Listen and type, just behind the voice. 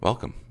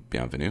Welcome,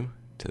 bienvenue,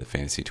 to the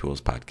Fantasy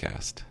Tools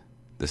Podcast.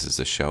 This is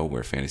a show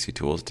where Fantasy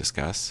Tools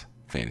discuss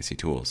fantasy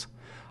tools.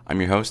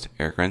 I'm your host,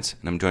 Eric Rentz,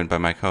 and I'm joined by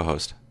my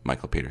co-host,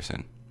 Michael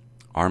Peterson.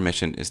 Our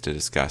mission is to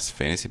discuss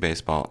fantasy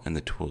baseball and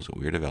the tools that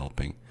we're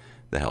developing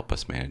that help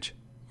us manage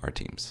our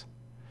teams.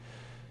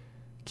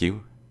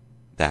 Cue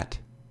that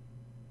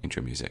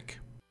intro music.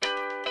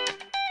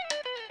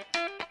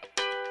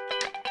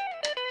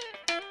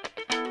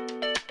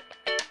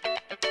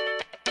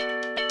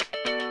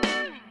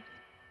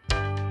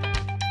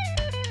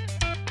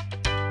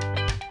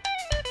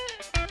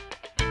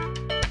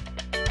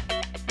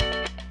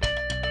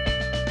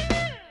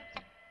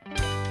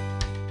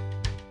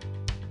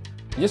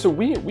 Yeah, so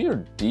we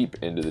are deep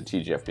into the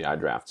TGFBI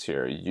drafts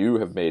here. You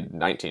have made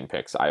 19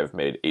 picks. I have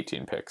made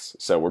 18 picks.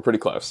 So we're pretty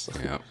close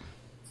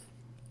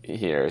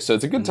here. So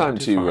it's a good time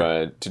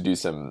to do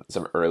some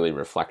early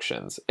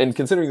reflections. And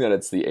considering that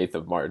it's the 8th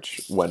of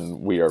March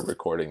when we are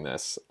recording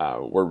this,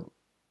 we're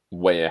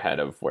way ahead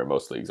of where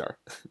most leagues are.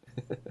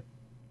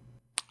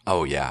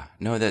 Oh, yeah.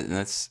 No,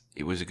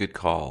 it was a good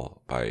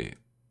call by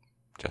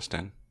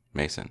Justin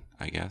Mason,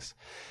 I guess,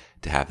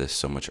 to have this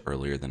so much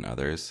earlier than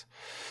others.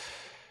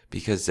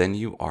 Because then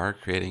you are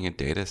creating a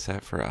data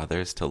set for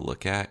others to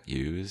look at,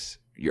 use.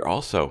 You're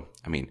also,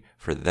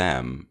 for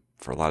them,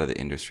 for a lot of the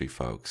industry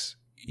folks,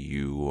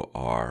 you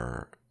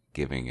are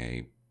giving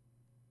a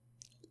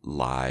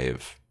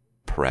live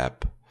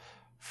prep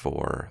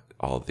for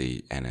all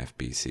the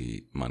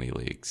NFBC money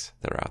leagues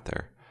that are out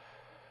there.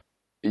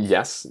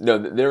 Yes. No,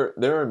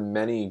 there are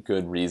many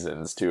good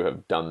reasons to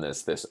have done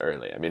this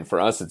early. For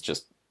us, it's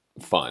just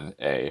fun.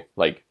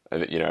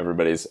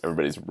 Everybody's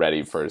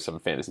ready for some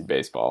fantasy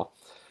baseball.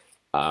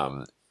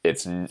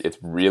 It's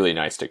really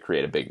nice to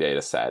create a big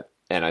data set,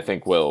 and I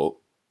think we're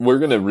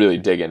going to really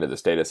dig into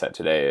this data set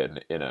today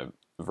in a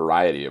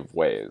variety of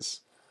ways.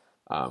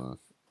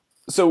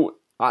 So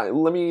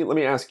let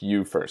me ask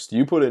you first.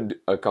 You put in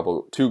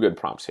two good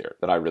prompts here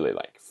that I really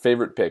like: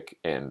 favorite pick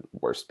and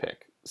worst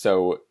pick.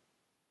 So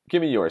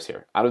give me yours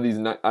here out of the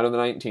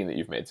 19 that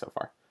you've made so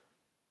far.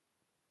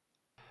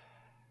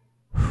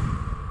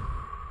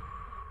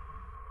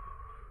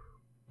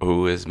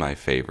 Who is my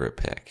favorite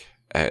pick?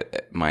 I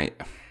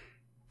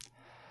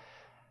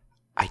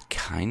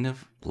kind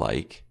of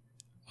like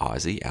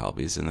Ozzie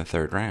Albies in the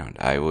third round.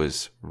 I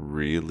was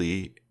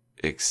really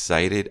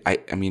excited. I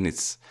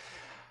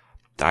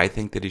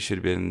think that he should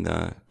have been in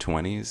the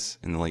 20s,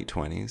 in the late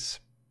 20s.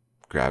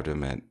 Grabbed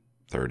him at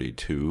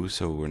 32,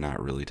 so we're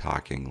not really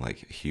talking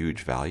like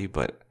huge value,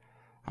 but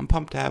I'm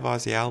pumped to have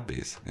Ozzie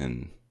Albies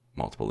in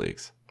multiple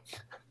leagues.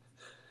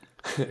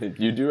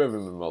 You do have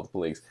him in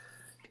multiple leagues.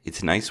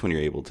 It's nice when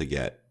you're able to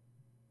get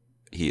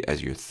he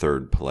as your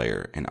third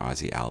player in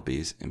Ozzie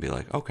Albies and be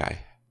like,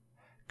 okay,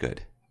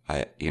 good.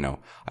 I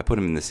put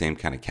him in the same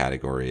kind of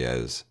category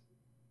as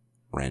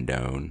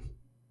Rendon,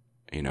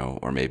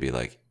 or maybe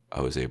like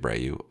Jose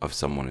Abreu, of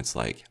someone it's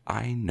like,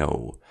 I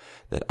know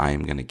that I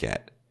am going to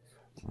get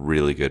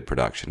really good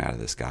production out of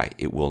this guy.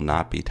 It will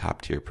not be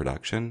top tier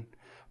production,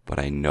 but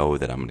I know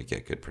that I'm going to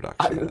get good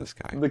production out of this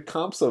guy. The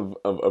comps of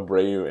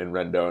Abreu and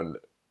Rendon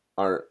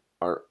are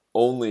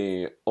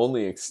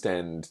only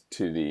extend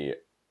to the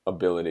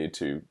ability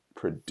to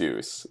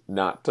produce,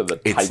 not to the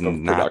type of production.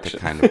 It's not the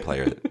kind of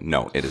player.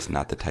 No, it is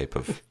not the type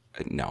of.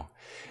 No.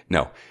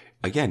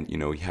 Again,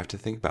 you have to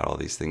think about all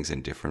these things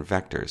in different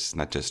vectors.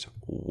 Not just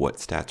what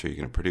stats are you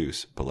going to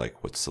produce, but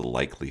like what's the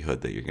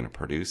likelihood that you're going to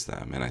produce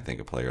them. And I think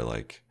a player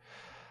like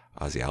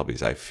Ozzie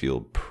Albies, I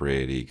feel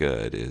pretty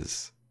good,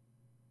 is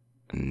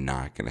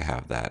not going to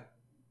have that.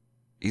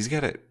 He's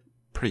got a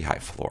pretty high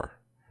floor.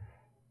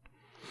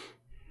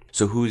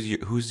 So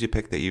who's your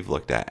pick that you've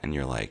looked at and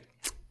you're like,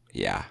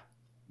 yeah,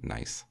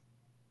 nice.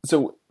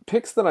 So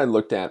picks that I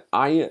looked at,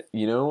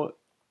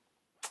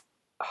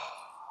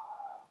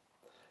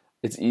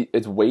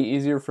 it's way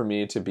easier for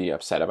me to be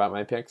upset about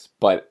my picks,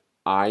 but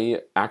I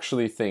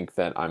actually think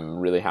that I'm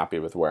really happy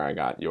with where I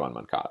got Yoan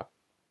Moncada.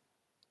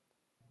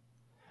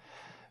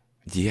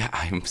 Yeah,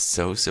 I'm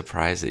so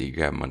surprised that you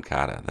grabbed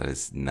Moncada. That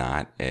is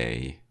not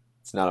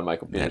It's not a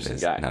Michael Peterson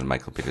guy. Not a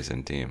Michael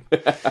Peterson team.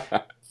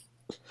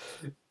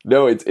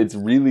 No, it's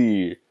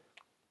really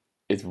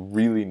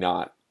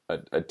not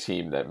a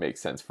team that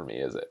makes sense for me,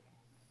 is it?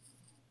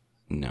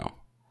 No.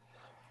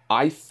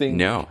 I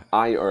think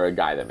or a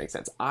guy that makes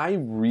sense. I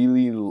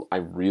really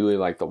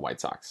like the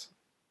White Sox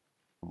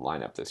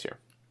lineup this year.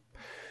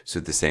 So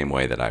the same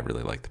way that I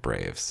really like the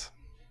Braves.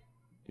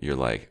 You're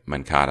like,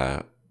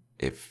 Moncada,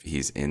 if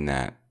he's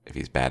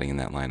batting in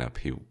that lineup,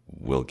 he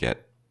will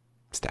get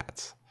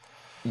stats.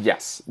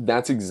 Yes,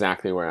 that's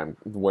exactly where I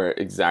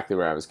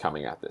was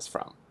coming at this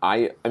from.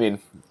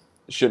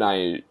 Should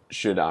I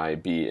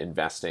be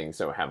investing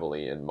so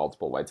heavily in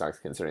multiple White Sox,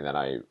 considering that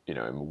I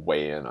am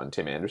way in on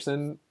Tim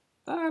Anderson?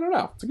 I don't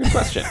know. It's a good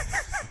question.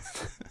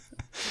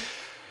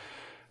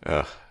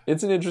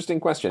 It's an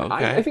interesting question.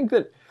 Okay. I think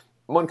that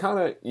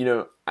Moncada,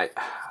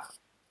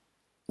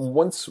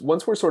 once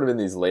we're sort of in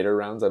these later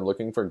rounds, I'm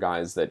looking for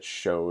guys that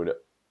showed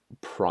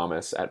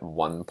promise at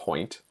one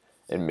point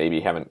and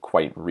maybe haven't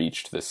quite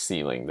reached the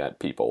ceiling that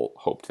people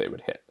hoped they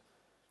would hit.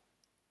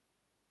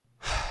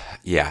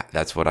 Yeah,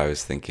 that's what I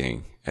was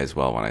thinking as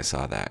well when I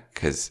saw that,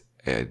 because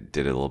it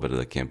did a little bit of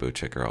the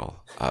kombucha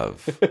girl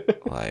of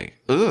like,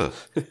 ugh,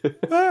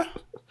 ah,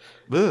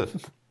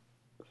 ugh,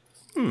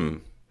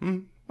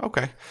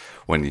 okay.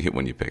 When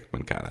you pick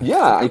one kind of, Yeah,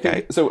 I okay.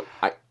 think so.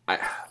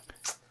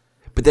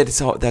 But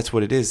that's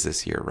what it is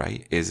this year,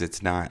 right?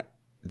 It's not,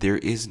 there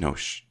is no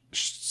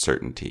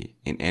certainty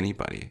in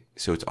anybody.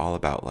 So it's all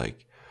about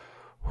like,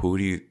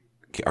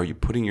 are you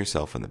putting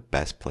yourself in the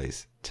best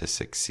place to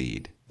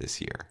succeed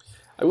this year?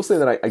 I will say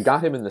that I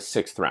got him in the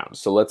 6th round.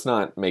 So let's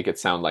not make it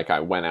sound like I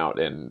went out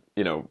and,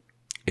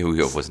 It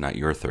was not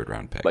your third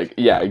round pick. like,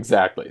 yeah,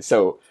 exactly.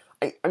 So,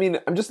 I mean,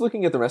 I'm just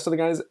looking at the rest of the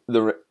guys.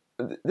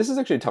 This is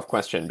actually a tough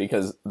question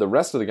because the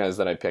rest of the guys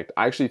that I picked,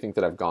 I actually think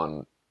that I've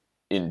gone,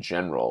 in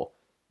general,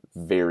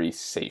 very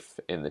safe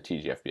in the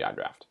TGFBI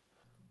draft.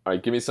 All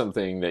right, give me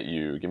someone that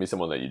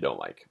you don't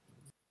like.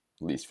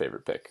 Least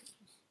favorite pick.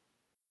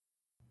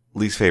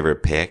 Least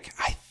favorite pick,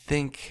 I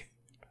think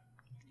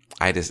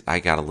I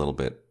had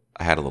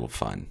a little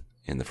fun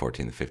in the 14th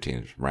and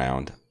 15th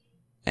round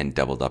and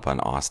doubled up on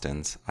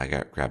Austin's. I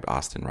grabbed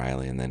Austin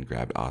Riley and then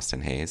grabbed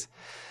Austin Hayes.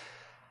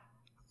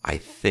 I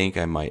think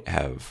I might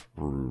have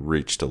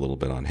reached a little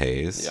bit on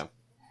Hayes. Yeah.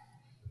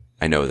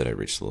 I know that I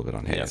reached a little bit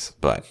on Hayes, Yes.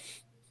 but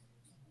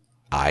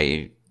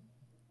I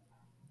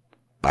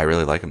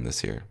really like him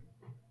this year.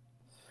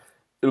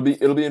 It'll be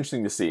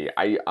interesting to see.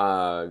 I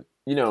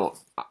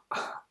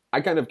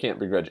kind of can't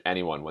begrudge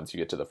anyone once you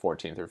get to the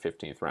 14th or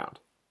 15th round,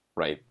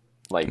 right?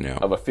 Like No.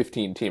 of a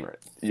 15-teamer.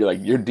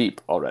 You're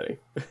deep already.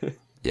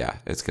 Yeah,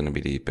 it's going to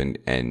be deep,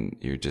 and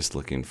you're just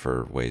looking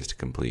for ways to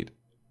complete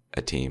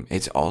a team.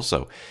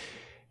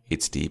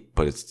 It's deep,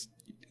 but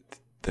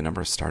the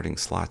number of starting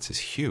slots is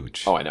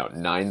huge. Oh, I know.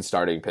 9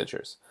 starting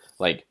pitchers.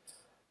 Like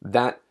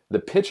that, the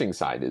pitching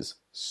side is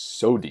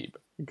so deep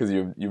because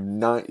you've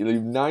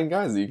 9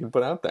 guys that you can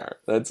put out there.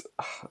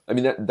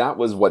 That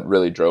was what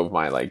really drove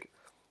my like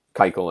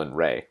Keuchel and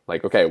Ray.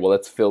 Like, okay, well,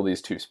 let's fill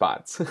these 2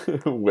 spots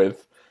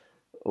with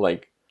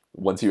like,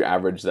 once you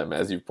average them,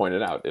 as you've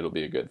pointed out, it'll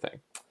be a good thing.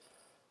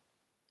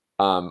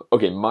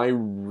 Okay, my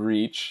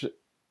reach,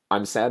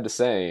 I'm sad to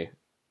say,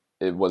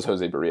 it was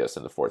Jose Barrios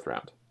in the 4th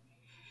round.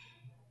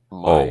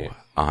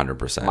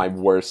 100%.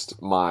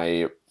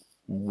 My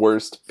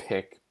worst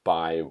pick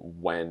by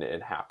when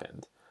it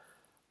happened.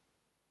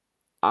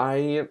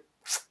 I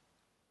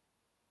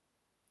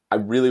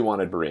really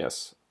wanted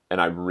Barrios, and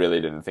I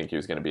really didn't think he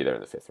was going to be there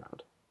in the 5th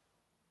round.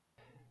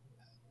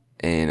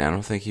 And I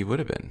don't think he would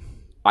have been.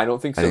 I don't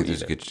think so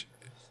either.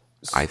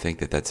 I think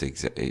that's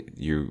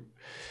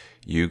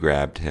you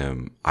grabbed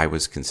him. I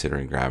was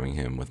considering grabbing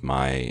him with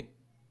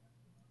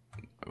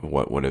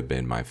what would have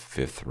been my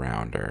 5th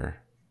rounder.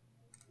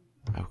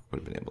 I would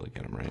have been able to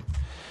get him right.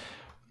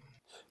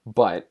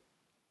 But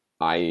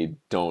I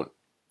don't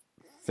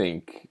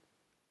think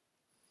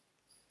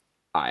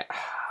I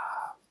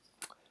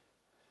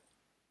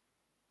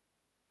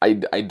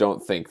don't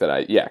think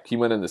that he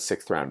went in the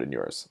 6th round in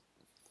yours,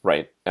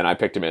 right? And I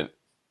picked him in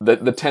the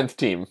 10th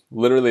team.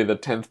 Literally the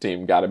 10th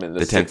team got him in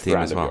the 6th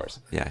round as well. Of yours.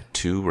 Yeah,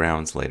 2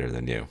 rounds later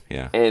than you.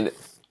 Yeah. And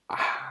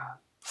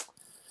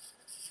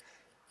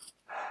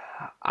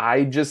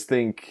I just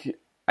think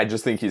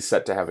he's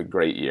set to have a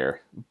great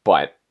year,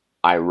 but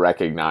I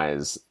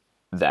recognize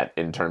that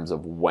in terms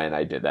of when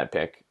I did that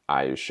pick,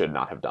 I should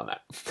not have done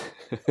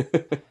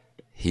that.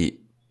 He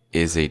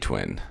is a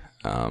twin,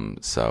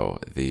 so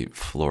the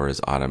floor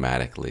is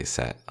automatically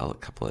set a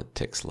couple of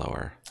ticks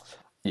lower.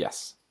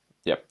 Yes.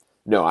 Yep.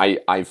 No,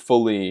 I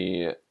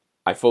fully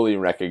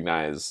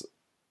recognize,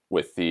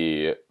 with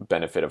the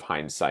benefit of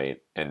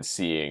hindsight and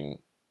seeing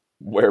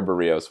where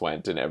Barrios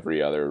went in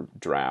every other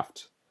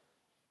draft,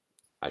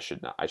 I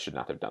should not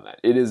have done that.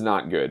 It is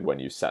not good when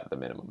you set the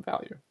minimum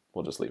value.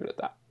 We'll just leave it at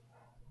that.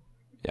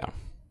 Yeah.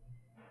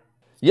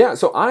 Yeah,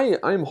 so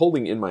I'm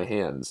holding in my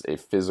hands a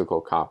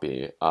physical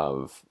copy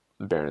of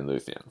Baron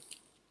Luthien.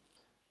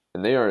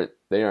 And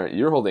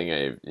you're holding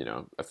a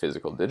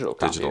physical digital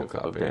copy of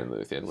Baron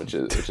Luthien, which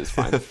is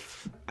fine.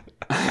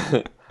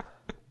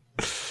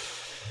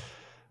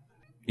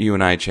 You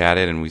and I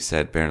chatted and we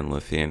said Baron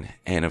Luthien,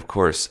 and of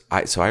course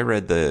I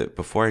read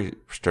before I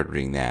started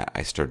reading that,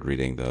 I started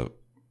reading the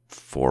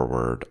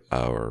foreword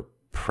or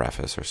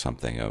preface or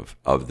something of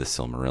the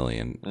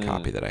Silmarillion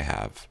copy that I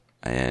have,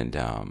 and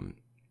I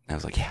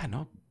was like, yeah,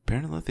 no,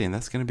 Baron Luthien,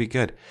 that's going to be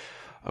good.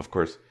 Of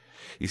course,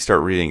 you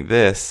start reading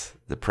this,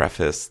 the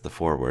preface, the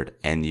foreword,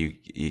 and you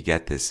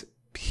get this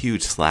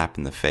huge slap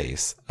in the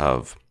face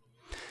of,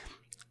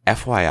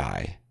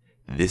 FYI,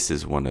 this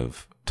is one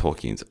of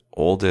Tolkien's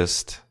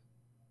oldest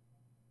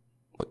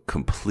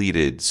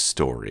completed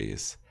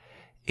stories,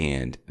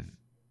 and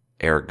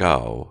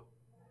ergo,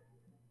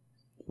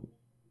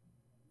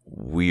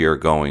 we are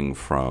going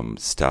from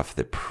stuff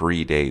that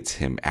predates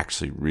him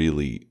actually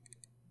really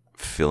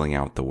filling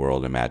out the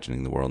world,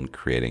 imagining the world, and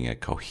creating a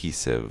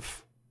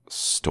cohesive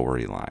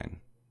storyline.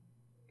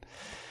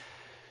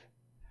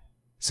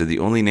 So the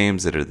only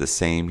names that are the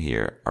same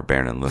here are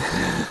Beren and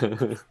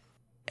Luthien.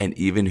 And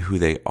even who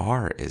they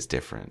are is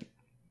different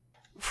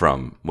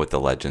from what the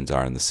legends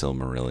are in the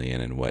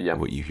Silmarillion and Yeah.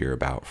 what you hear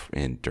about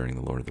during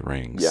the Lord of the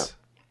Rings Yeah.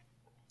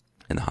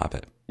 and the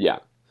Hobbit. Yeah.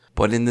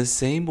 But in the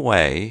same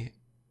way,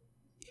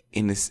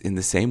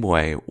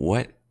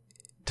 what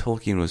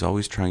Tolkien was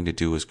always trying to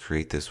do was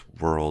create this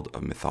world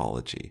of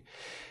mythology.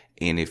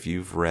 And if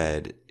you've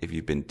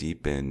been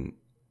deep in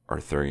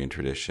Arthurian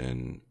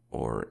tradition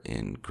or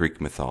in Greek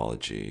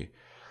mythology,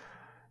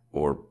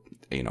 or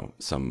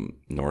some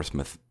Norse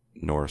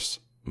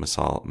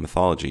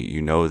mythology,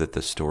 you know that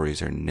the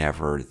stories are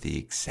never the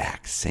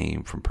exact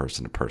same from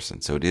person to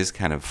person. So it is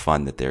kind of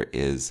fun that there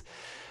is,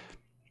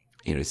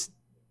 it's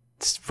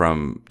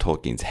from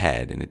Tolkien's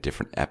head in a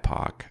different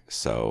epoch.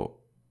 So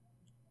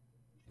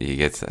you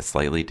get a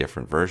slightly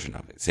different version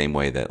of it. Same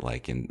way that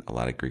like in a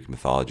lot of Greek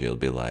mythology, it'll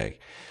be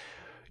like,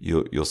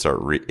 you'll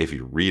start, if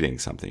you're reading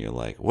something, you're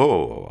like, whoa, whoa,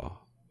 whoa, whoa.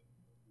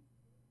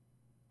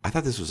 I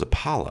thought this was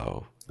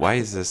Apollo. Why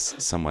is this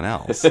someone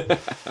else?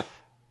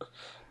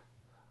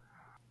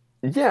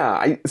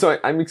 Yeah,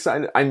 I'm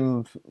excited.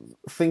 I'm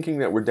thinking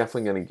that we're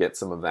definitely going to get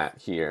some of that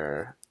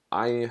here.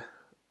 I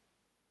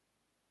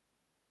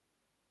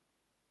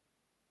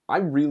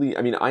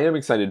am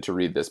excited to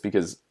read this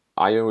because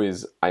I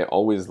always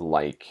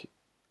like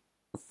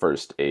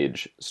first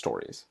age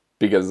stories,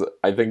 because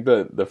I think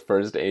the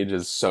first age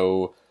is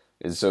so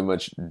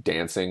much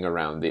dancing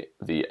around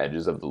the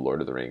edges of the Lord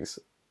of the Rings,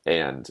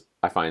 and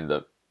I find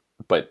that,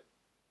 but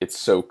it's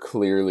so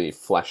clearly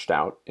fleshed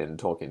out in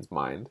Tolkien's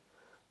mind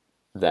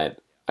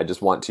that I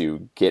just want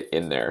to get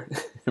in there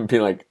and be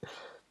like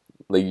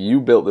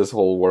you built this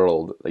whole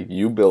world, like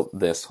you built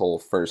this whole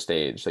first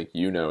age, like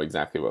you know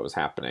exactly what was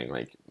happening,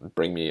 like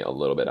bring me a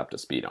little bit up to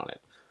speed on it.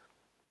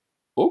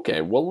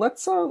 Okay, well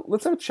let's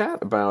have a chat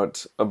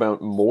about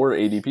more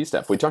ADP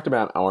stuff. We talked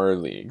about our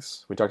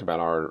leagues, we talked about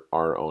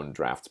our own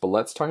drafts, but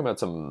let's talk about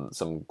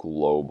some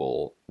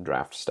global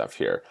draft stuff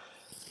here.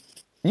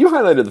 You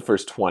highlighted the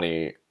first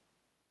 20.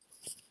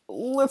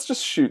 Let's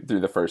just shoot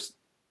through the first.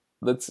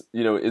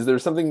 Is there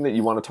something that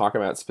you want to talk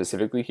about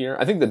specifically here?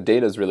 I think the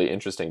data is really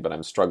interesting, but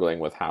I'm struggling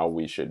with how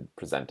we should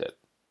present it.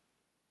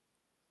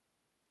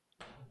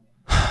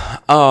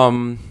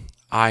 I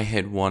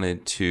had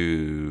wanted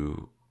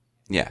to,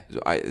 yeah.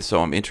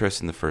 So I'm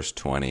interested in the first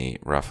 20,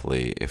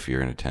 roughly. If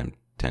you're in a 10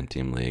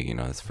 team league,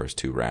 that's the first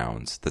 2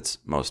 rounds. That's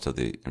most of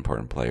the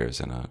important players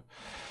in a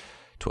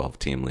 12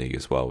 team league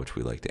as well, which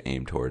we like to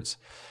aim towards.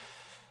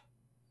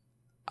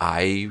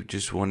 I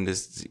just wanted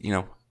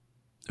to,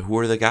 who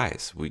are the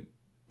guys?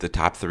 The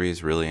top 3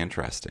 is really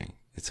interesting.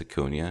 It's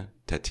Acuna,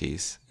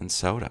 Tatis, and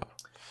Soto.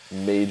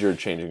 Major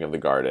changing of the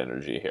guard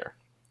energy here.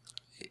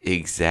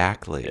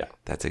 Exactly. Yeah.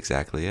 That's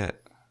exactly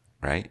it.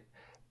 Right?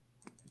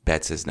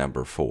 Betts is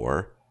number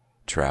 4.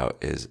 Trout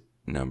is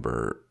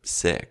number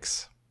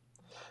 6.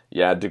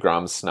 Yeah,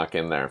 DeGrom snuck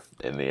in there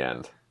in the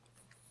end.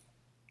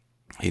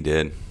 He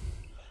did.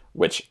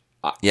 Which,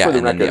 yeah, for the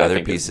and record, then the I other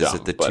think pieces is dumb,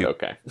 at the but 2.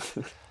 okay.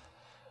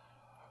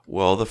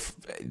 Well,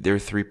 there are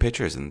 3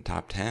 pitchers in the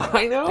top 10.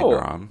 I know.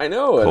 DeGrom, I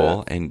know.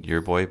 Cole, and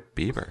your boy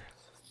Bieber.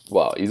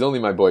 Well, he's only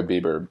my boy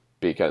Bieber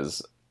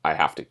because I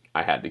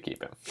had to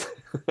keep him.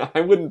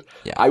 I wouldn't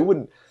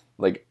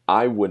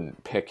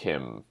pick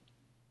him.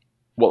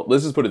 Well,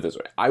 let's just put it this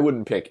way. I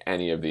wouldn't pick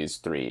any of these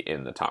 3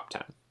 in the top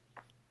 10.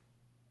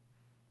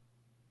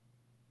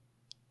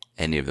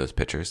 Any of those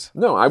pitchers?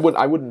 No, I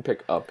wouldn't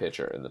pick a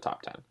pitcher in the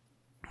top 10.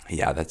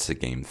 Yeah, that's the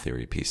game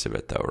theory piece of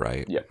it though,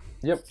 right? Yep.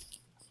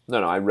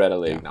 No, I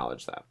readily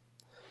acknowledge that.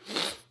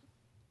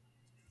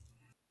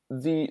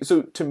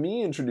 So to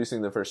me,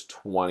 introducing the first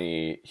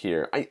 20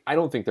 here, I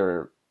don't think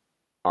there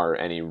are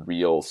any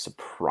real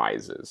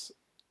surprises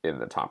in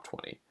the top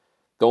 20.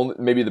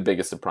 Maybe the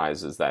biggest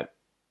surprise is that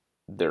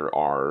there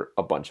are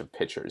a bunch of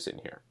pitchers in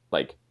here.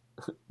 Like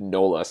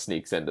Nola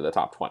sneaks into the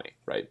top 20,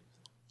 right?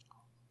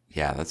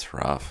 Yeah, that's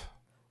rough.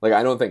 Like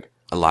I don't think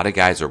a lot of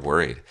guys are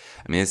worried.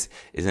 I mean, isn't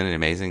it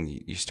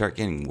amazing? You start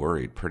getting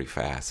worried pretty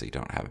fast that you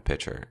don't have a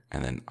pitcher,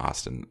 and then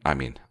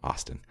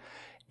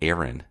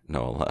Aaron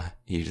Nola,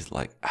 you just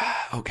like,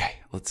 okay,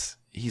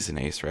 he's an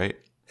ace, right?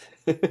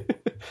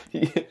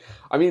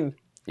 I mean,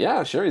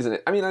 yeah, sure he's an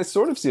ace. I mean, I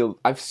sort of feel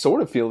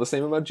the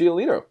same about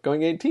Giolito going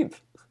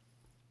 18th.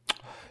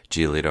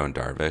 Giolito and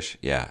Darvish,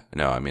 yeah.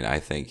 No, I mean, I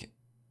think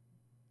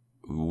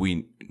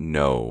we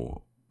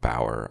know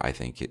Bauer. I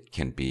think it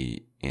can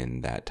be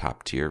in that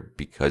top tier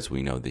because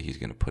we know that he's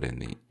going to put in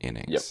the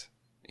innings. Yep.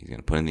 He's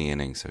going to put in the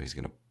innings, so he's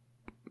going to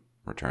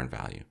return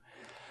value.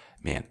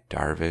 Man,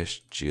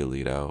 Darvish,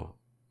 Giolito,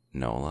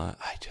 Nola,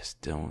 I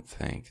just don't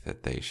think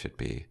that they should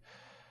be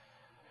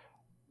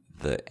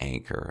the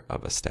anchor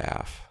of a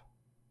staff.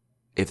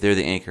 If they're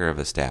the anchor of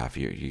a staff,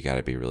 you got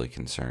to be really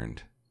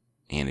concerned.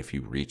 And if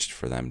you reached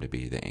for them to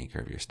be the anchor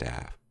of your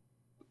staff,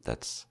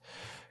 that's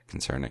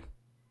concerning.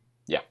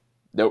 Yeah.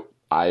 Nope.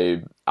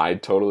 I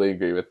totally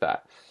agree with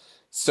that.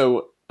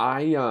 So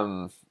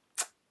the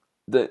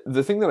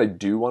thing that I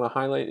do want to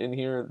highlight in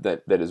here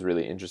that is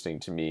really interesting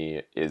to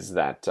me is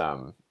that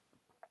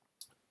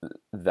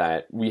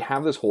that we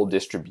have this whole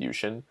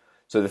distribution.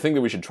 So the thing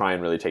that we should try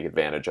and really take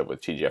advantage of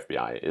with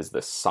TGFBI is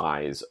the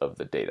size of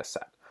the data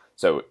set.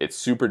 So it's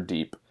super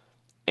deep,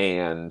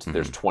 and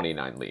there's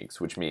 29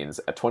 leagues, which means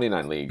at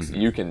 29 leagues,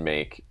 you can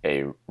make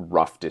a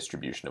rough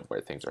distribution of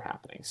where things are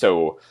happening.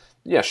 So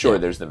yeah, sure,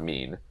 there's the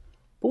mean,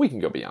 but we can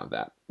go beyond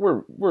that.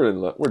 We're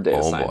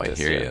data scientists.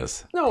 Here he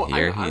is. No,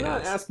 I'm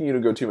not asking you to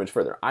go too much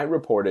further. I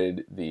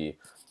reported the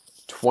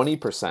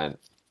 20%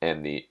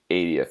 and the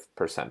 80th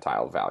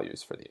percentile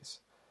values for these,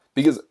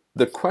 because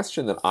the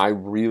question that I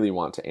really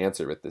want to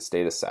answer with this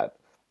data set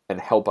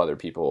and help other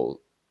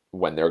people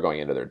when they're going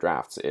into their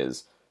drafts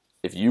is,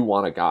 if you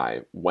want a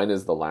guy, when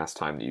is the last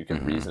time that you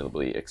can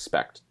reasonably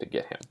expect to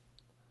get him?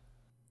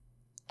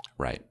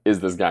 Right. Is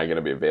this guy going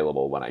to be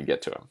available when I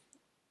get to him?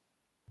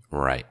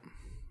 Right.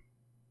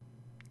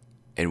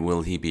 And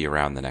will he be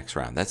around the next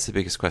round? That's the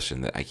biggest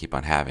question that I keep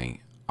on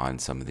having on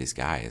some of these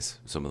guys.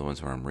 Some of the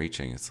ones where I'm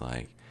reaching, it's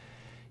like,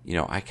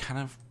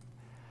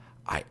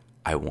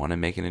 I want to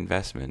make an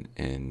investment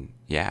in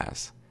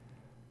Yaz.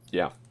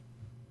 Yeah.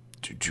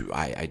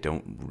 I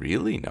don't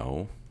really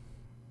know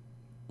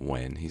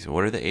when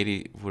what are the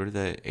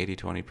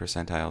 80-20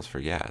 percentiles for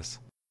Yaz?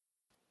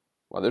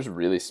 Well, there's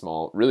really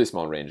small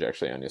range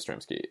actually on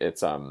Yastrzemski.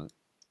 It's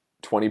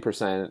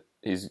 20%.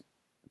 He's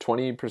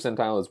 20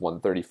 percentile is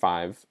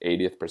 135.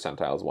 80th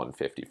percentile is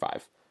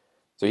 155.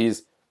 So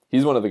he's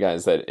one of the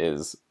guys that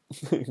is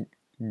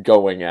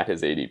going at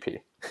his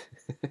ADP.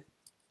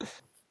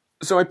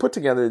 So I put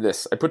together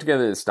this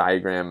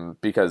diagram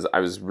because I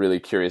was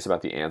really curious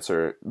about the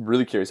answer,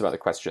 really curious about the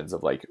questions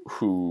of like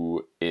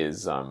who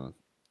is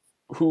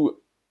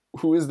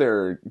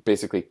their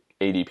basically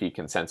ADP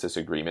consensus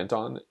agreement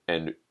on,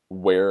 and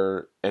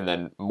where, and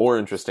then more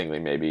interestingly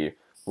maybe,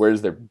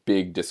 where's their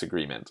big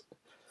disagreement.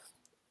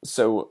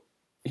 So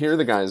here are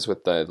the guys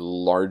with the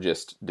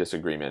largest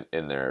disagreement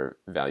in their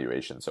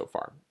valuation so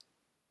far.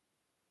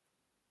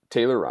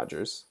 Taylor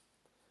Rogers,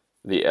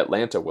 the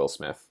Atlanta Will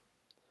Smith,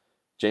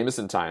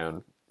 Jameson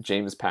Taillon,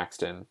 James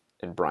Paxton,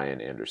 and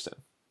Brian Anderson.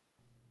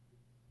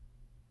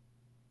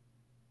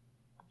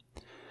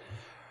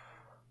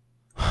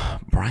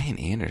 Brian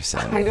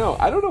Anderson. I know.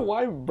 I don't know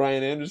why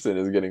Brian Anderson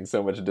is getting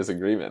so much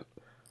disagreement.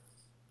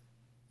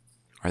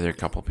 Are there a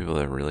couple people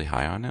that are really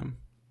high on him?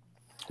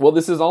 Well,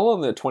 this is all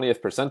on the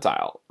 20th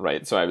percentile,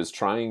 right? So I was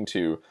trying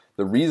to...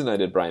 The reason I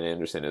did Brian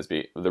Anderson is...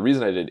 The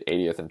reason I did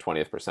 80th and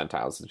 20th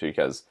percentiles is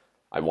because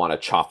I want to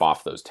chop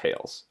off those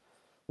tails.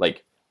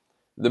 Like,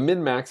 the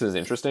min-max is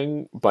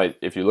interesting, but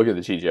if you look at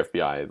the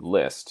TGFBI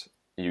list,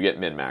 you get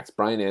min-max.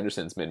 Brian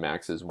Anderson's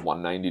min-max is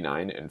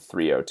 199 and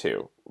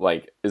 302.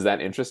 Like, is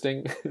that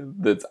interesting?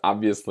 That's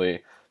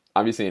obviously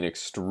an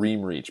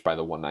extreme reach by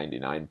the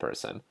 199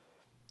 person.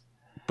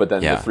 But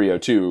then the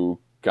 302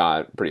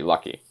 got pretty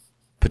lucky.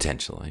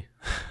 Potentially.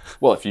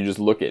 Well, if you just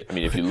look at,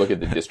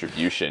 the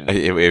distribution.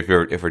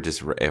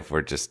 if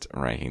we're just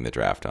ranking the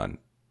draft on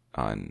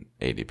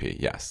ADP,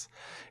 yes.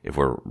 If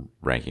we're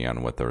ranking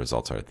on what the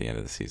results are at the end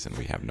of the season,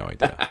 we have no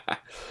idea.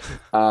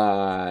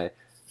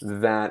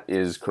 That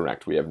is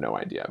correct. We have no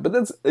idea. But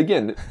that's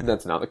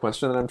not the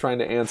question that I'm trying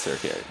to answer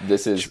here.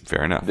 This is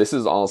fair enough. This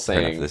is all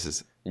saying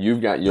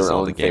you've got your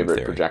own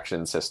favorite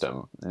projection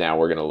system. Now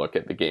we're going to look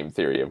at the game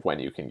theory of when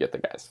you can get the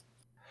guys.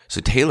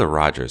 So Taylor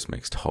Rogers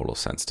makes total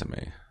sense to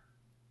me.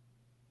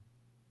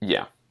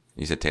 Yeah.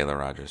 You said Taylor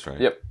Rogers, right?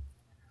 Yep.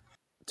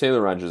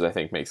 Taylor Rogers, I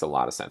think, makes a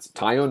lot of sense.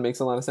 Taillon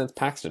makes a lot of sense.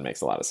 Paxton makes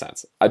a lot of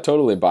sense. I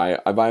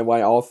buy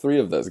why all three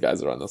of those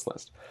guys are on this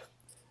list.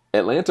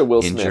 Atlanta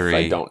Will Smith,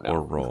 I don't know.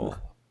 Or roll.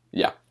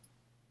 Yeah.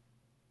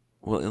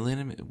 Well,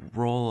 Atlanta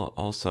roll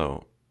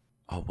also.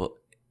 Oh well,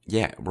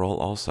 yeah, roll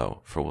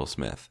also for Will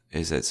Smith.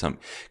 Is it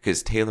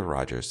because Taylor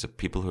Rogers, the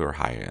people who are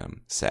high on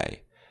him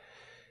say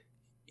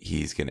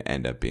he's going to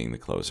end up being the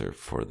closer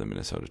for the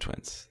Minnesota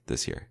Twins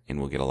this year, and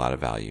will get a lot of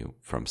value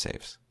from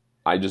saves.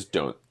 I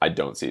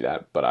don't see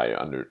that, but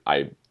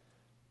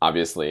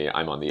obviously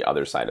I'm on the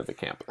other side of the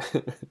camp.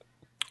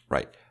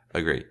 Right.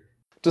 Agreed.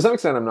 To some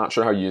extent, I'm not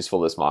sure how useful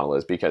this model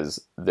is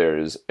because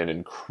there's an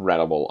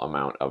incredible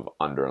amount of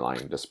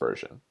underlying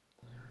dispersion.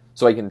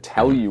 So I can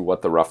tell you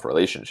what the rough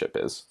relationship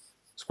is,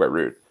 square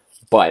root,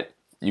 but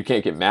you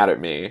can't get mad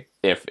at me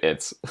if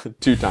it's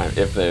two times,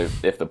 if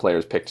the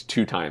players picked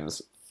 2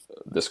 times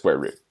the square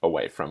root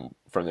away from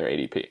their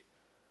ADP,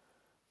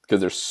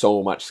 because there's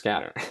so much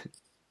scatter.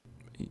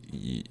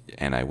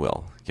 And I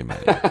will get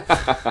mad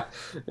at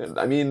you.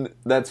 I mean,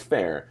 that's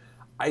fair.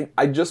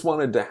 I just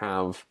wanted to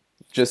have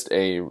just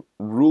a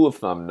rule of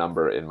thumb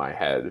number in my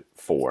head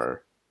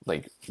for,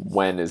 like,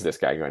 when is this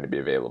guy going to be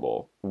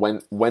available?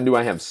 When do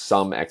I have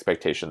some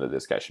expectation that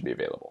this guy should be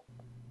available?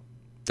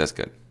 That's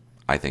good.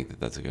 I think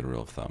that's a good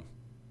rule of thumb.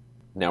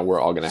 Now we're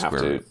all going to have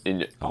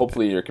to...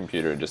 hopefully your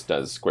computer just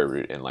does square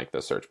root in, like,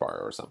 the search bar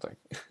or something.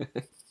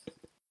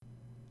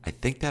 I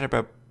think that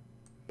about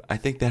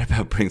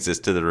brings us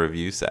to the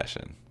review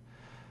session.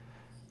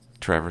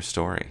 Trevor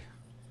Story.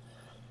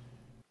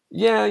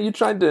 Yeah, you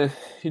tried to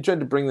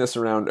bring this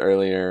around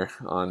earlier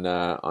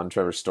on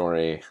Trevor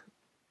Story.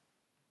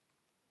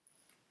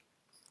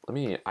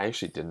 I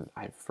actually didn't.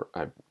 I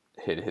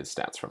hid his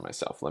stats from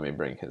myself. Let me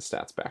bring his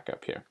stats back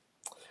up here.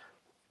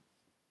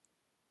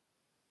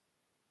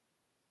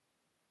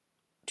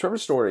 Trevor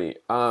Story,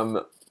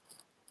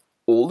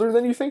 older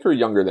than you think or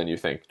younger than you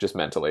think, just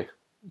mentally?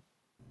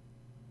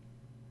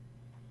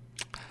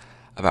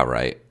 About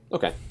right.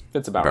 Okay,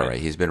 that's about About right.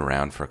 right. He's been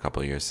around for a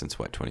couple of years since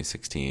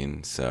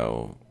 2016.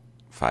 So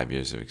 5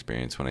 years of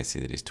experience. When I see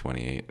that he's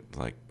 28,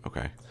 like,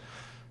 okay,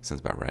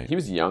 sounds about right. He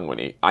was young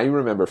when I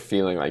remember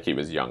feeling like he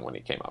was young when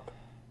he came up.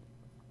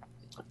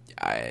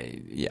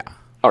 Yeah.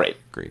 All right.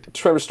 Agreed.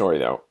 Trevor Story,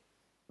 though,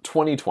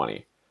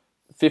 2020,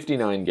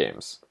 59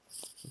 games.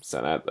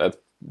 So that's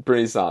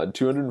pretty solid.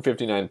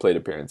 259 plate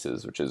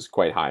appearances, which is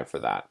quite high for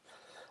that.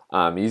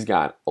 He's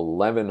got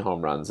 11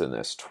 home runs in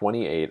this,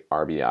 28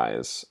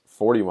 RBIs,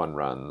 41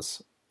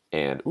 runs,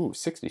 and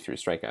 63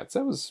 strikeouts.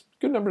 That was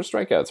a good number of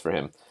strikeouts for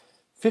him.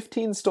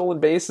 15 stolen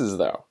bases,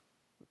 though.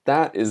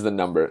 That's the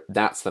number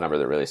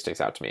that really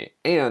sticks out to me.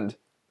 And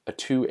a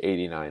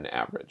 289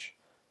 average.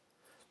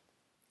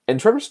 And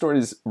Trevor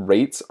Story's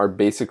rates are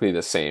basically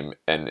the same,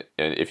 and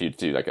if you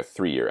do like a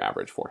 3-year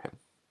average for him.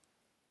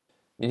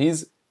 I mean,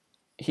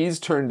 he's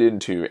turned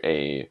into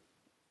a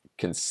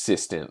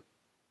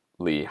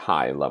consistently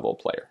high-level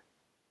player.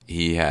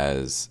 He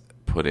has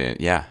put in,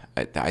 yeah,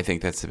 I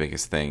think that's the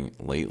biggest thing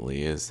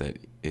lately is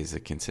the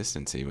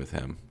consistency with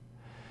him.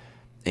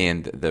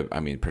 And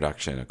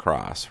production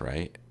across,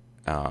 right?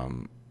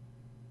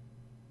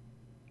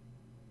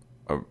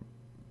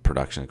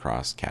 Production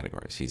across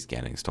categories. He's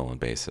getting stolen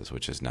bases,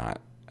 which is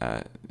not,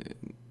 No,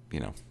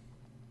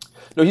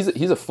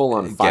 he's a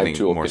full-on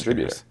five-tool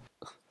contributor. Spinners.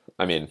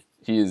 I mean,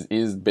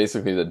 he's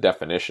basically the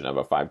definition of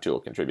a five-tool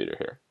contributor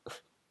here.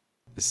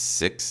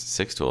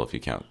 Six tool if you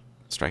count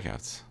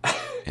strikeouts.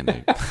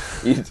 And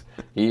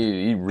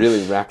he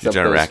really racks up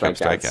those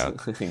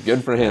strikeouts.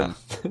 Good for him.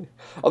 Yeah.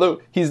 Although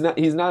he's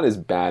not as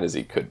bad as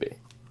he could be.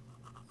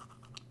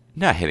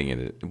 Not hitting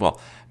it. Well,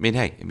 I mean,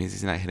 hey, it means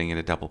he's not hitting it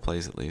at double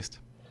plays at least.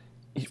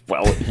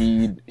 Well,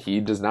 he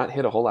does not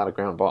hit a whole lot of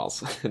ground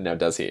balls. Now,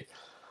 does he?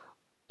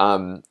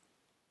 One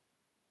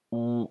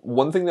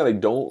thing that I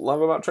don't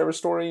love about Trevor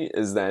Story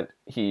is that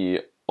he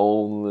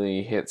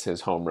only hits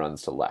his home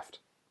runs to left.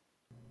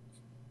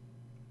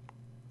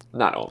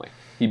 Not only.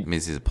 It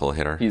means he's a pull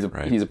hitter. He's a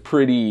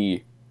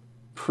pretty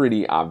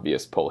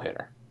obvious pull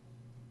hitter.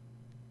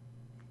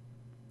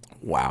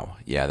 Wow.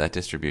 Yeah, that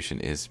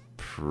distribution is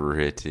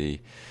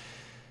pretty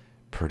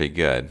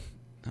good.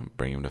 I'll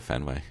bring him to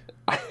Fenway.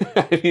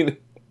 I mean,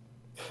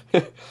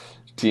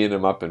 teeing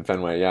him up in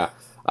Fenway, yeah.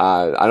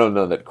 I don't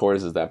know that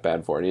Coors is that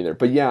bad for it either.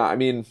 But yeah, I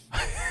mean...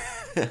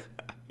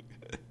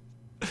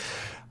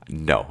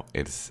 No,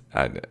 it's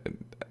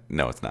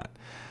not.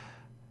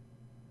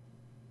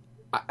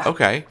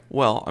 Okay,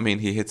 well, I mean,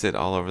 he hits it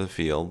all over the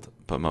field,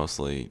 but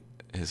mostly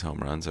his home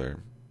runs are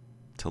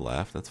to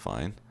left. That's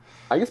fine.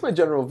 I guess my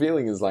general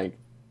feeling is like...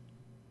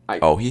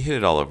 he hit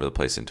it all over the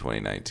place in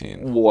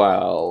 2019.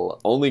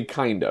 Well, only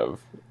kind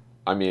of.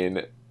 I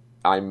mean,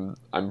 I'm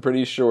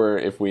pretty sure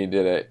if we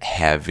did it...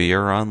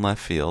 Heavier on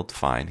left field,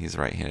 fine. He's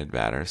a right-handed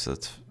batter, so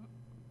it's...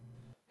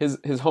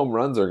 His home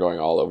runs are going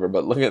all over,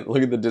 but look at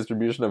the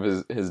distribution of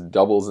his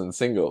doubles and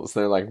singles.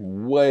 They're like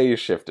way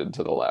shifted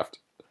to the left.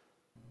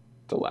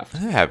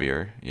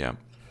 Heavier, yeah.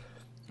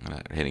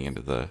 Hitting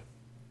into the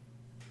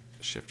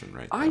shifting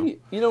right.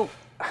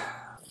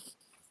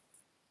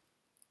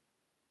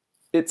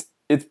 It's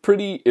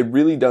pretty. It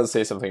really does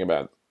say something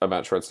about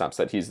shortstops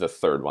that he's the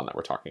third one that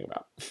we're talking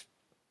about.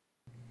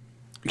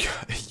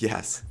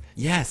 Yes,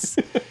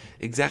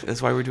 exactly.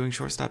 That's why we're doing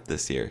shortstop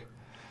this year.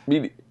 I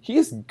mean, he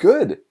is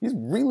good. He's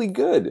really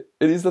good,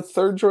 and he's the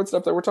third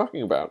shortstop that we're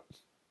talking about.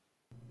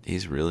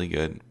 He's really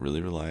good,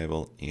 really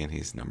reliable, and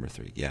he's number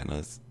 3. Yeah,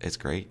 no, it's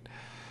great.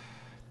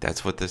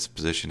 That's what this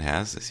position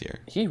has this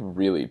year. He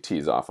really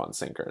tees off on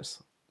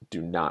sinkers.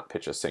 Do not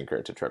pitch a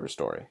sinker to Trevor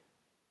Story.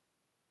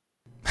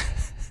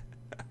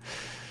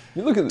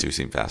 You look at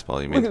two-seam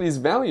fastball. You mean? Look at these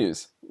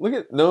values.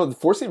 The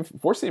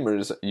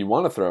four-seamers.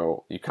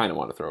 You kind of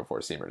want to throw a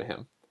four-seamer to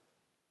him.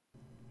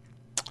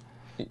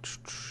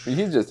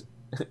 He's just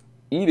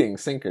eating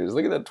sinkers.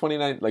 Look at that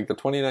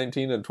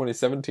 2019 and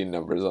 2017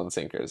 numbers on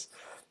sinkers.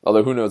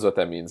 Although who knows what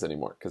that means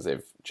anymore because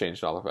they've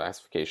changed all the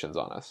classifications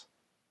on us.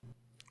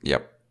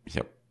 Yep.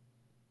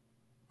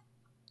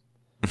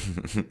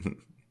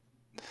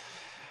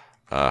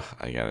 I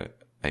got it.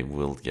 I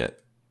will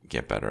get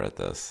better at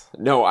this.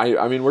 No,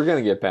 I mean we're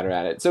gonna get better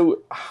at it.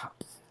 So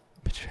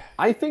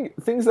I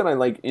think things that I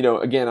like,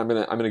 again, I'm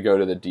gonna go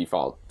to the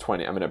default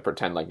 20. I'm gonna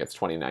pretend like it's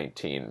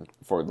 2019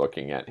 for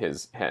looking at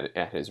his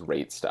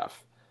rate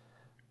stuff.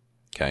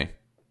 Okay.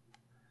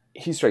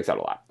 He strikes out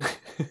a lot.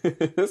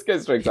 This guy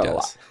strikes out a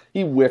lot.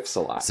 He whiffs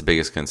a lot. It's the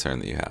biggest concern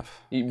that you have.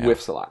 He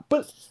whiffs a lot.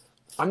 But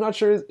I'm not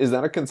sure, is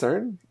that a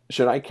concern?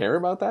 Should I care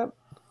about that?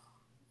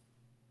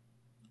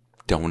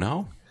 Don't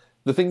know.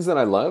 The things that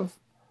I love,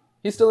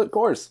 he's still at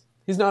Coors.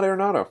 He's not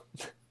Arenado.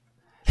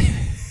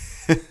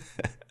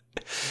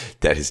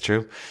 That is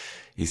true.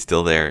 He's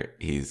still there.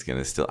 He's going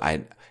to still...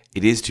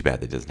 It is too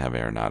bad that he doesn't have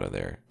Arenado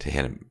there to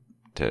hit him,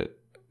 to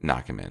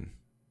knock him in,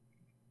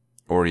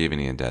 or even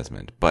Ian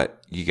Desmond.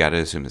 But you got to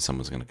assume that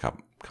someone's going to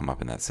come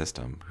up in that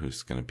system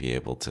who's going to be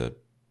able to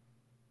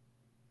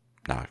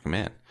knock him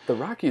in. The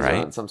Rockies right?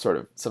 are on some sort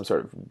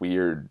of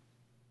weird.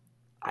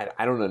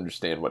 I don't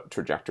understand what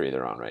trajectory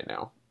they're on right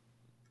now.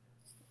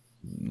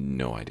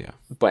 No idea.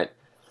 But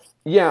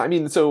yeah, I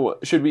mean, so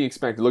should we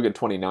expect? Look at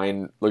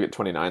 29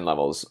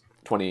 levels,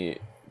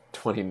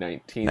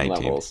 2019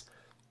 levels.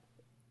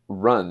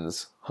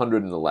 Runs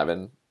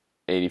 111,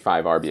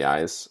 85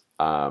 RBIs.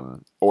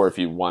 Or if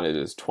you wanted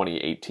his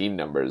 2018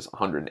 numbers,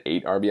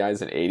 108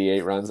 RBIs and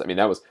 88 runs. I mean,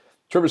 that was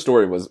Trevor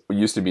Story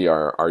used to be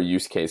our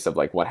use case of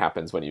like what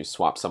happens when you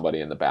swap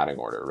somebody in the batting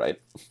order, right?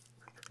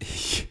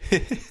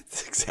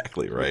 It's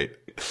exactly right.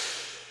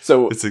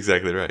 So it's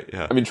exactly right.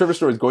 Yeah. I mean, Trevor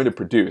Story is going to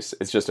produce.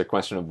 It's just a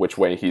question of which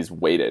way he's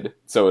weighted.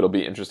 So it'll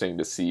be interesting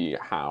to see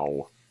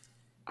how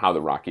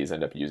the Rockies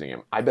end up using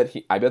him. I bet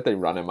they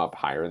run him up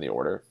higher in the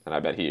order, and I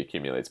bet he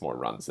accumulates more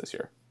runs this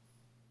year.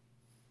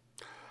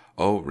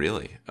 Oh,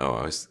 really? Oh,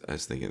 I was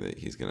thinking that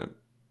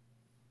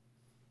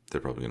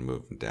they're probably gonna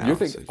move him down. You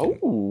think? So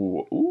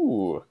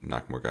ooh,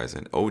 knock more guys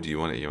in. Oh, do you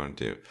want to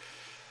do?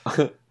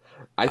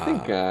 I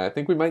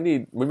think we might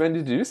need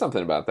to do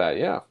something about that.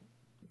 Yeah.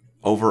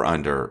 Over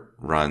under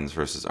runs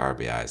versus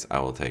RBIs. I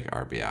will take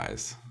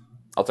RBIs.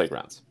 I'll take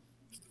runs.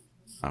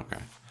 Okay,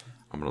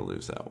 I'm gonna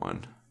lose that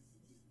one.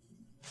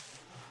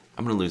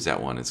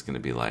 It's gonna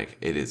be like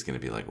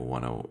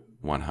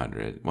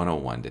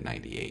 101 to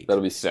 98.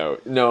 That'll be so.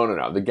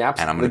 No. The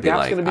gap's going to be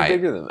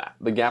bigger than that.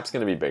 The gap's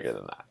going to be bigger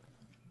than that.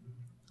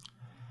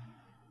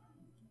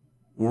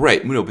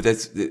 Right. No, but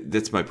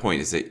that's my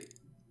point. Is that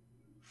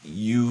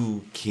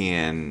you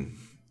can.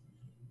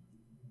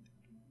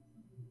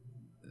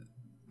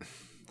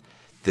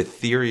 The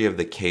theory of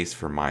the case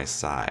for my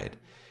side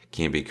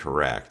can be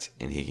correct,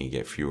 and he can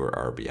get fewer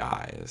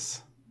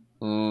RBIs.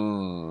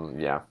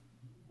 Yeah.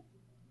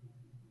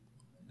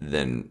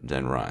 Than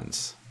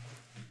runs.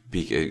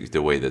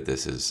 The way that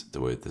this is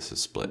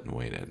split and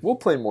weighted. We'll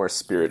play more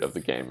spirit of the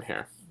game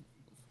here.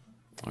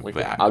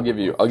 I'll give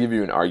you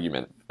an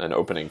argument, an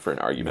opening for an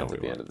argument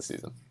at the end of the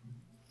season.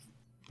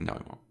 No, I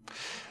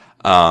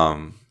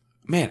won't.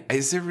 Man,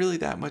 is there really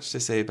that much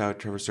to say about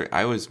Trevor Story?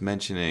 I was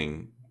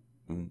mentioning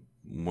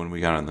when we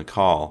got on the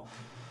call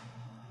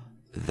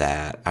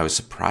that I was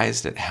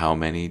surprised at how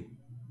many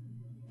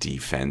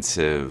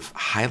defensive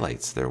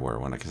highlights there were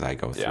because I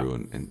go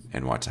through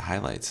and watch the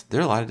highlights.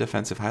 There are a lot of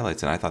defensive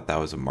highlights, and I thought that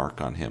was a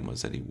mark on him,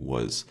 was that he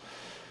was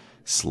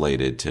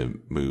slated to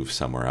move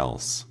somewhere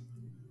else.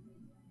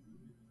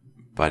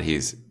 But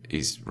he's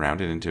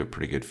rounded into a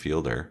pretty good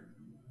fielder,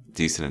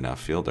 decent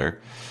enough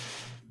fielder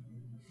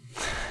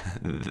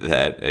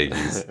that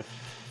he's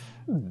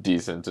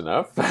decent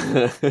enough.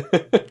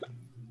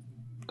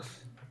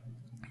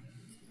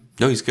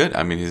 No, he's good.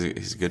 I mean,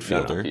 he's a good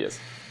fielder. No, he is.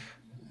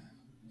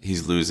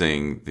 He's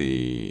losing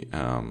the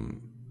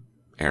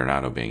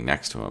Arenado being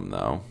next to him,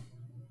 though.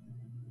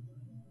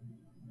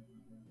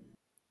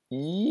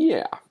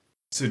 Yeah.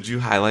 So did you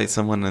highlight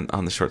someone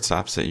on the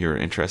shortstops that you're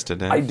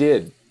interested in? I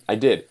did.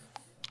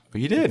 Oh,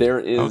 you did? There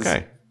is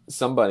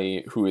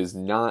somebody who is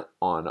not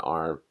on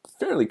our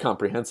fairly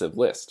comprehensive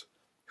list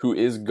who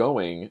is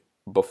going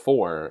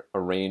before a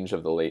range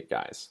of the late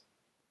guys.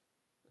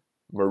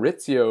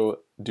 Maurizio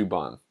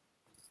Dubon.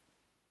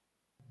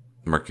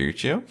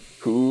 Mercutio?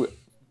 Who,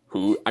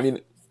 I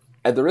mean,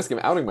 at the risk of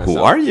outing myself.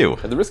 Who are you?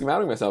 At the risk of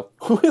outing myself,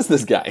 who is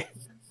this guy?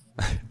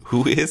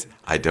 Who is?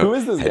 Who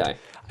is this guy?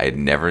 I had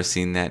never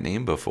seen that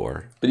name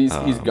before. But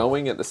he's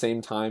going at the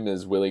same time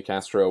as Willie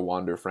Castro,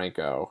 Wander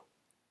Franco.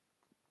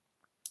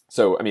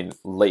 So, I mean,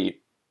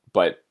 late,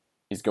 but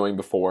he's going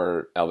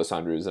before Elvis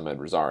Andrus and Ahmed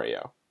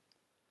Rosario.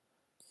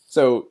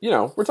 So,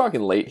 we're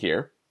talking late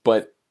here,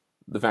 but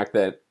the fact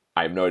that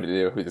I have no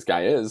idea who this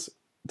guy is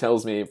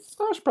tells me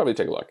I should probably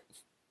take a look.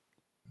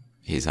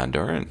 He's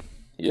Honduran.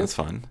 Yes. That's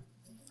fun.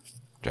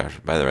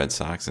 Drafted by the Red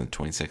Sox in the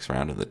 26th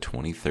round of the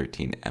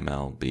 2013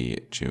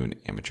 MLB June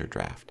Amateur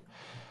Draft.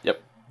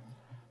 Yep.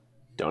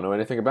 Don't know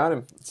anything about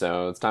him,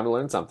 so it's time to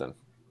learn something.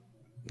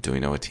 Do we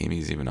know what team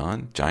he's even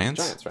on?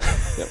 Giants? Giants,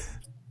 right. Yep.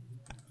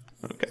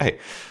 Okay.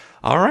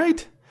 All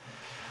right.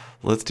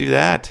 Let's do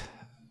that.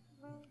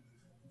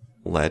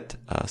 Let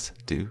us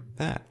do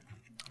that.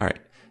 All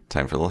right.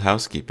 Time for a little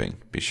housekeeping.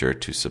 Be sure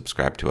to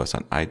subscribe to us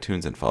on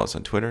iTunes and follow us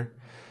on Twitter.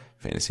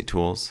 Fantasy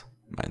Tools,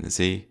 Mind the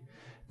Z.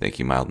 Thank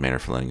you, Mild Manner,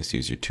 for letting us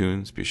use your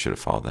tunes. Be sure to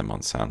follow them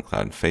on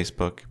SoundCloud and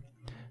Facebook.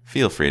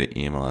 Feel free to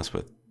email us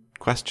with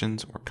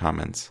questions or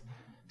comments.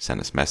 Send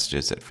us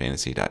messages at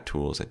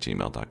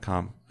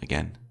fantasy.tools@gmail.com.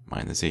 Again,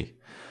 Mind the Z.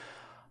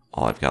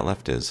 All I've got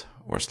left is,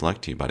 worst of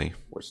luck to you, buddy.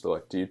 Worst of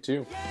luck to you,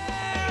 too.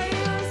 Yeah!